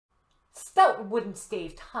Stout wooden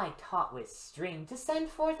stave tied taut with string to send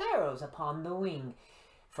forth arrows upon the wing.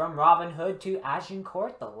 From Robin Hood to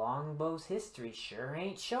Agincourt, the longbow's history sure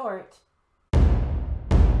ain't short.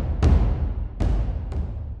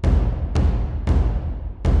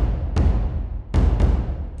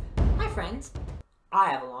 Hi friends,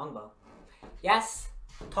 I have a longbow. Yes,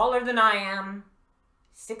 taller than I am,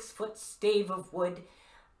 6-foot stave of wood,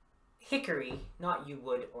 hickory, not yew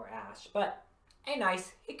wood or ash, but a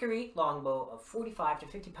nice hickory longbow of 45 to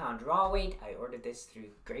 50 pound draw weight. I ordered this through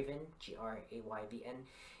Graven, Graybn,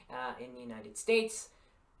 in the United States.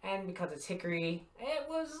 And because it's hickory, it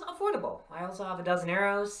was affordable. I also have a dozen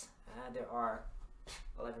arrows. There are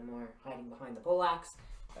 11 more hiding behind the poleaxe,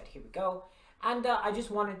 but here we go. And I just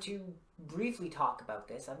wanted to briefly talk about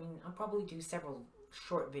this. I mean, I'll probably do several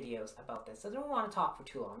short videos about this. I don't want to talk for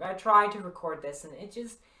too long. I tried to record this and it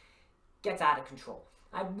just gets out of control.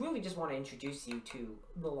 I really just want to introduce you to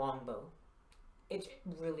the longbow. It's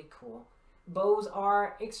really cool. Bows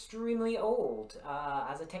are extremely old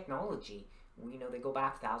as a technology. We know they go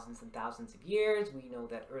back thousands and thousands of years. We know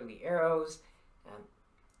that early arrows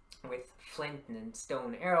with flint and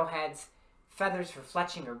stone arrowheads, feathers for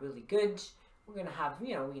fletching are really good. We're going to have, we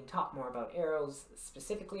can talk more about arrows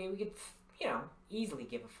specifically. We could, easily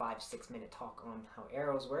give a 5-6 minute talk on how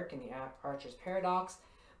arrows work in the Archer's Paradox.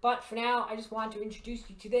 But for now, I just want to introduce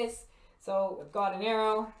you to this. So I've got an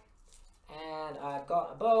arrow, and I've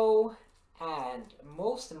got a bow, and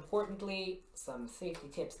most importantly, some safety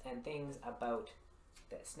tips and things about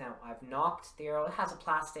this. Now, I've nocked the arrow. It has a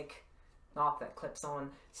plastic nock that clips on,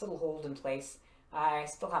 so it'll hold in place. I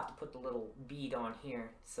still have to put the little bead on here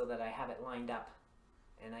so that I have it lined up,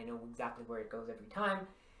 and I know exactly where it goes every time.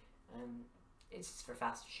 It's just for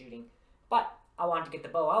faster shooting. But I wanted to get the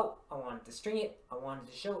bow out, I wanted to string it, I wanted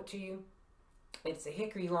to show it to you. It's a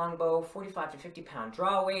hickory longbow, 45 to 50 pound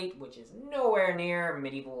draw weight, which is nowhere near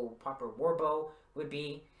medieval proper war bow would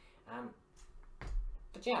be.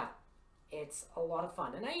 But yeah, it's a lot of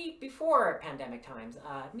fun. And before pandemic times,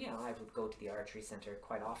 I would go to the archery center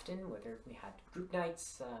quite often, whether we had group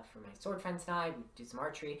nights for my sword friends and we'd do some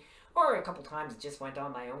archery, or a couple times just went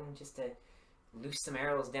on my own just to loose some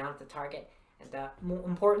arrows down at the target. And more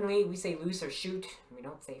importantly, we say loose or shoot. We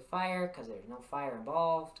don't say fire because there's no fire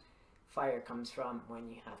involved. Fire comes from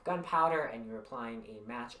when you have gunpowder and you're applying a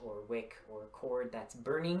match or wick or cord that's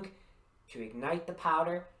burning to ignite the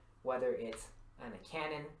powder, whether it's on a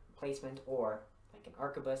cannon placement or like an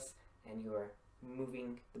arquebus, and you're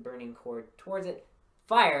moving the burning cord towards it.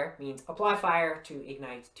 Fire means apply fire to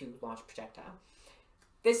ignite to launch a projectile.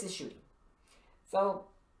 This is shooting. So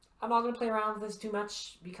I'm not going to play around with this too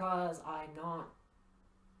much because I'm not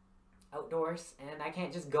outdoors and I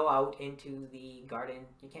can't just go out into the garden.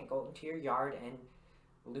 You can't go out into your yard and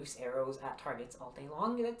loose arrows at targets all day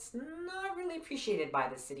long. That's not really appreciated by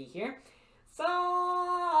the city here. So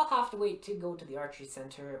I'll have to wait to go to the archery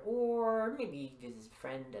center or maybe visit a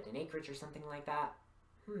friend at an acreage or something like that.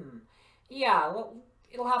 Yeah, well,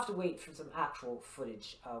 it'll have to wait for some actual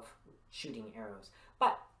footage of shooting arrows.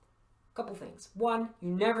 But couple things. One, you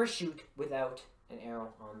never shoot without an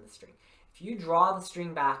arrow on the string. If you draw the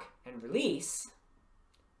string back and release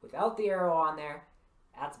without the arrow on there,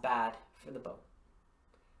 that's bad for the bow.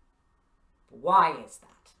 Why is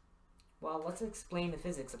that? Well, let's explain the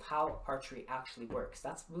physics of how archery actually works.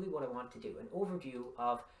 That's really what I want to do, an overview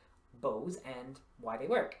of bows and why they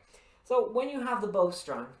work. So when you have the bow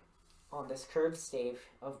strung on this curved stave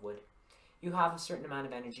of wood, you have a certain amount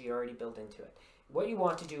of energy already built into it. What you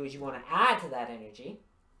want to do is you want to add to that energy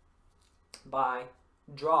by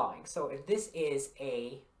drawing. So if this is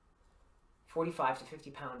a 45 to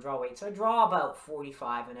 50 pound draw weight, so I draw about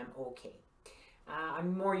 45 and I'm okay.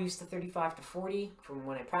 I'm more used to 35 to 40 from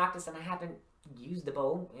when I practice, and I haven't used the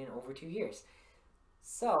bow in over 2 years.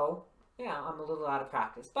 So yeah, I'm a little out of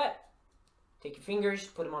practice, but take your fingers,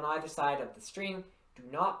 put them on either side of the string, do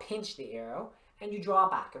not pinch the arrow, and you draw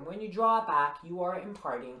back. And when you draw back, you are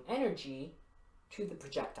imparting energy to the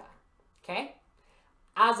projectile, okay?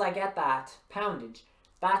 As I get that poundage,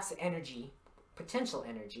 that's energy, potential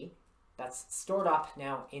energy, that's stored up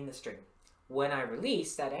now in the string. When I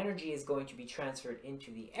release, that energy is going to be transferred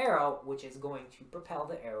into the arrow, which is going to propel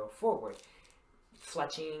the arrow forward.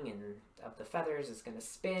 Fletching and of the feathers is going to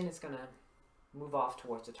spin, it's going to move off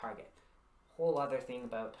towards the target. Whole other thing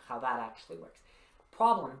about how that actually works.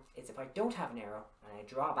 Problem is if I don't have an arrow and I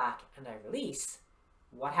draw back and I release,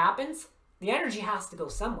 what happens? The energy has to go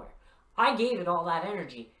somewhere. I gave it all that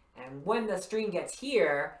energy, and when the string gets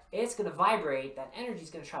here, it's going to vibrate. That energy is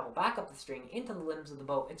going to travel back up the string into the limbs of the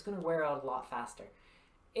bow. It's going to wear out a lot faster.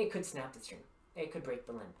 It could snap the string. It could break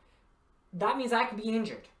the limb. That means I could be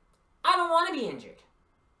injured. I don't want to be injured.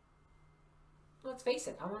 Let's face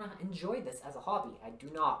it, I want to enjoy this as a hobby. I do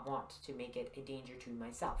not want to make it a danger to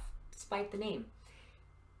myself, despite the name.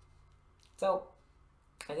 So,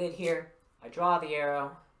 I did here, I draw the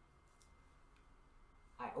arrow.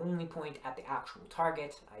 I only point at the actual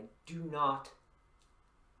target. I do not,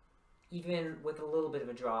 even with a little bit of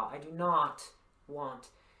a draw, I do not want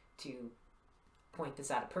to point this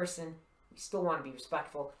at a person. We still want to be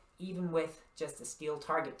respectful, even with just a steel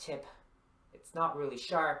target tip. It's not really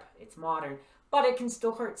sharp, it's modern, but it can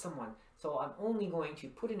still hurt someone. So I'm only going to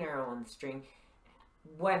put an arrow on the string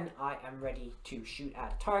when I am ready to shoot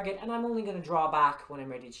at a target, and I'm only going to draw back when I'm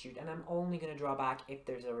ready to shoot, and I'm only going to draw back if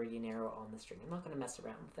there's already an arrow on the string. I'm not going to mess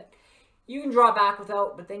around with it. You can draw back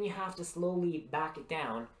without, but then you have to slowly back it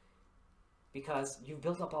down because you've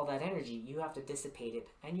built up all that energy. You have to dissipate it,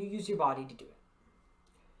 and you use your body to do it.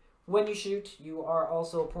 When you shoot, you are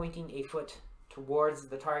also pointing a foot towards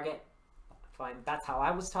the target. That's how I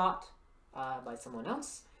was taught by someone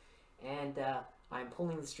else. And I'm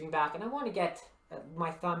pulling the string back, and I want to get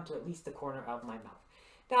my thumb to at least the corner of my mouth.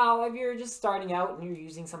 Now, if you're just starting out and you're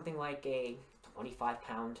using something like a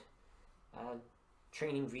 25-pound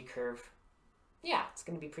training recurve, yeah, it's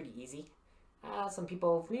going to be pretty easy. Some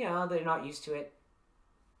people, they're not used to it.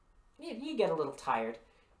 You get a little tired.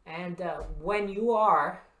 And when you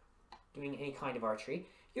are doing any kind of archery,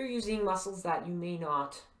 you're using muscles that you may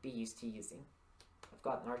not be used to using. I've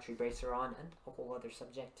got an archery bracer on and a whole other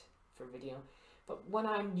subject for video. But when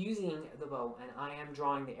I'm using the bow and I am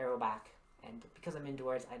drawing the arrow back, and because I'm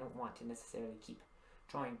indoors, I don't want to necessarily keep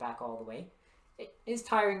drawing back all the way. It is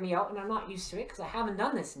tiring me out, and I'm not used to it because I haven't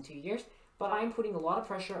done this in 2 years, but I'm putting a lot of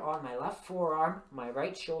pressure on my left forearm, my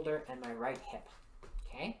right shoulder, and my right hip.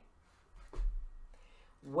 Okay?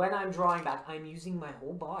 When I'm drawing back, I'm using my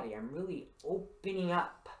whole body. I'm really opening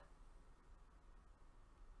up.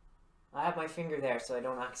 I have my finger there so I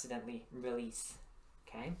don't accidentally release.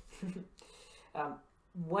 Okay?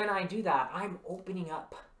 When I do that, I'm opening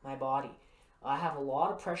up my body. I have a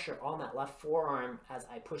lot of pressure on that left forearm as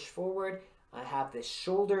I push forward. I have this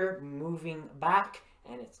shoulder moving back,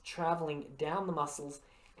 and it's traveling down the muscles,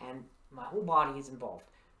 and my whole body is involved.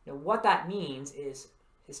 Now, what that means is,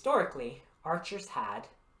 historically, archers had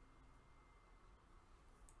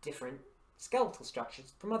different skeletal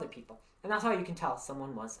structures from other people, and that's how you can tell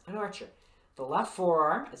someone was an archer. The left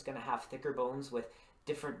forearm is going to have thicker bones with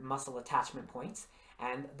different muscle attachment points,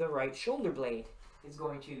 and the right shoulder blade is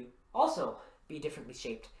going to also be differently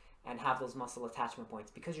shaped and have those muscle attachment points.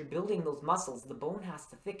 Because you're building those muscles, the bone has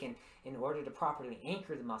to thicken in order to properly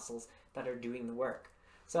anchor the muscles that are doing the work.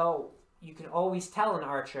 So you can always tell an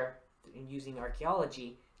archer, using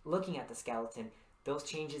archaeology, looking at the skeleton, those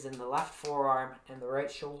changes in the left forearm and the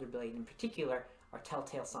right shoulder blade in particular are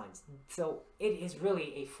telltale signs. So it is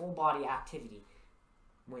really a full body activity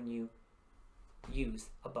when you use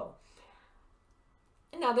a bow.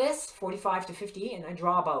 And now this 45 to 50, and I can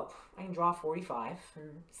draw 45,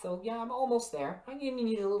 and so yeah, I'm almost there. I'm going to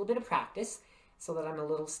need a little bit of practice so that I'm a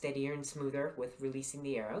little steadier and smoother with releasing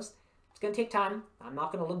the arrows. It's going to take time. I'm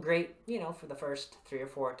not going to look great, for the first 3 or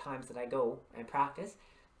 4 times that I go and practice,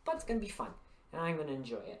 but it's going to be fun, and I'm going to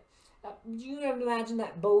enjoy it. You can imagine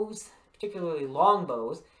that bows, particularly long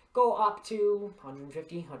bows, go up to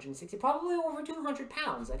 150, 160, probably over 200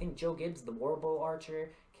 pounds. I think Joe Gibbs, the war bow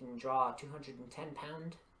archer, can draw a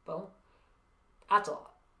 210-pound bow. That's a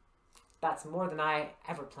lot. That's more than I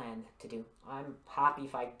ever planned to do. I'm happy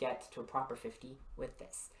if I get to a proper 50 with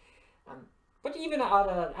this. But even at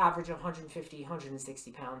an average of 150,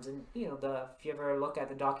 160 pounds, and if you ever look at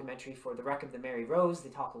the documentary for The Wreck of the Mary Rose, they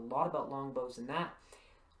talk a lot about longbows in that.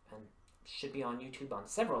 And should be on YouTube on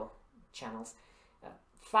several channels.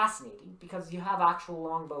 Fascinating, because you have actual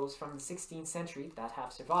longbows from the 16th century that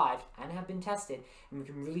have survived and have been tested, and we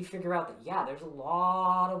can really figure out that, yeah, there's a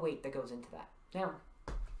lot of weight that goes into that. Now,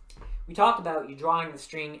 we talked about you drawing the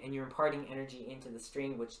string and you're imparting energy into the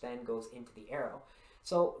string, which then goes into the arrow.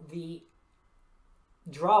 So the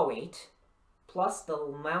draw weight plus the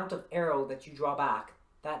amount of arrow that you draw back,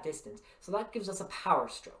 that distance, so that gives us a power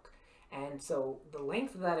stroke. And so the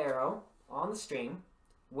length of that arrow on the string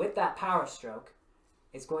with that power stroke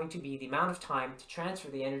is going to be the amount of time to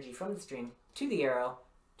transfer the energy from the string to the arrow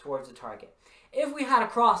towards the target. If we had a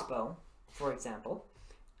crossbow, for example,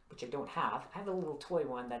 which I don't have, I have a little toy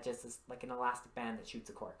one that just is like an elastic band that shoots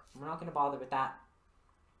a cork. We're not going to bother with that.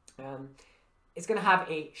 It's going to have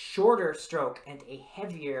a shorter stroke and a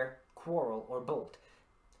heavier quarrel or bolt.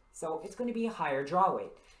 So it's going to be a higher draw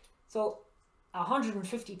weight. So a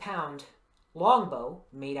 150-pound longbow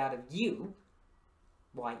made out of yew,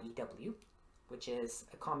 Y-E-W, which is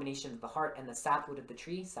a combination of the heart and the sapwood of the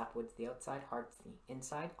tree. Sapwood's the outside, heart's the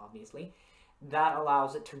inside, obviously. That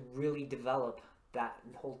allows it to really develop that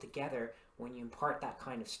and hold together when you impart that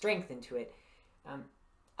kind of strength into it.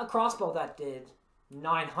 A crossbow that did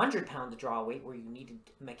 900 pounds of draw weight, where you needed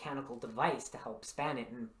a mechanical device to help span it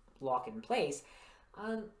and lock it in place,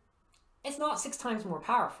 it's not 6 times more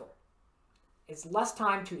powerful. It's less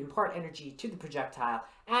time to impart energy to the projectile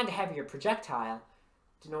and a heavier projectile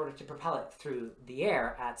in order to propel it through the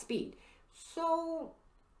air at speed. So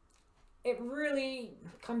it really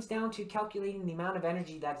comes down to calculating the amount of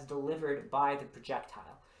energy that's delivered by the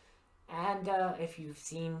projectile. And if you've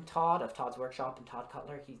seen Todd of Todd's Workshop and Todd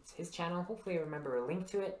Cutler, his channel, hopefully I remember a link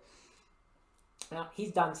to it. Now,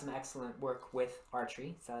 he's done some excellent work with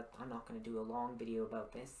archery, so I'm not going to do a long video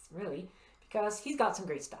about this, really, because he's got some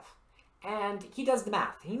great stuff. And he does the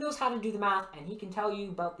math. He knows how to do the math, and he can tell you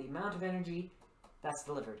about the amount of energy that's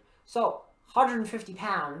delivered. So, 150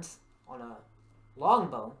 pounds on a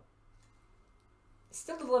longbow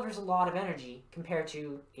still delivers a lot of energy compared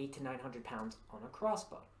to 800 to 900 pounds on a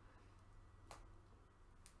crossbow.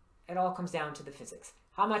 It all comes down to the physics.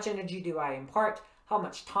 How much energy do I impart? How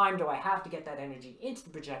much time do I have to get that energy into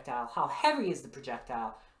the projectile? How heavy is the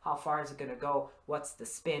projectile? How far is it going to go? What's the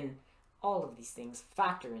spin? All of these things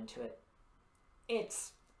factor into it.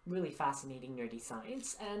 It's really fascinating, nerdy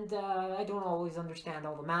science, and I don't always understand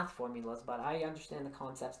all the math formulas, but I understand the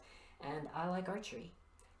concepts, and I like archery.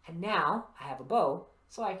 And now I have a bow,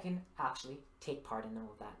 so I can actually take part in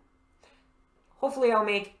all of that. Hopefully I'll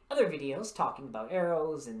make other videos talking about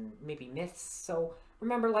arrows and maybe myths, so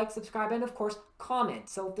remember, like, subscribe, and of course, comment.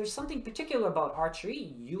 So if there's something particular about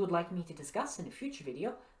archery you would like me to discuss in a future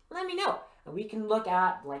video, let me know. And we can look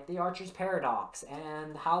at, like, the archer's paradox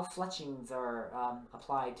and how fletchings are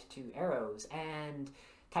applied to arrows and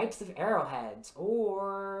types of arrowheads,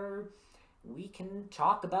 or we can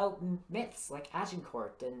talk about myths like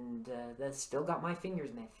Agincourt and the Still Got My Fingers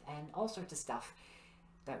myth and all sorts of stuff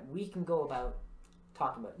that we can go about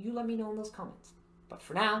talking about. You let me know in those comments. But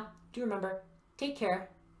for now, do remember, take care,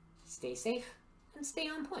 stay safe, and stay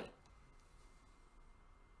on point.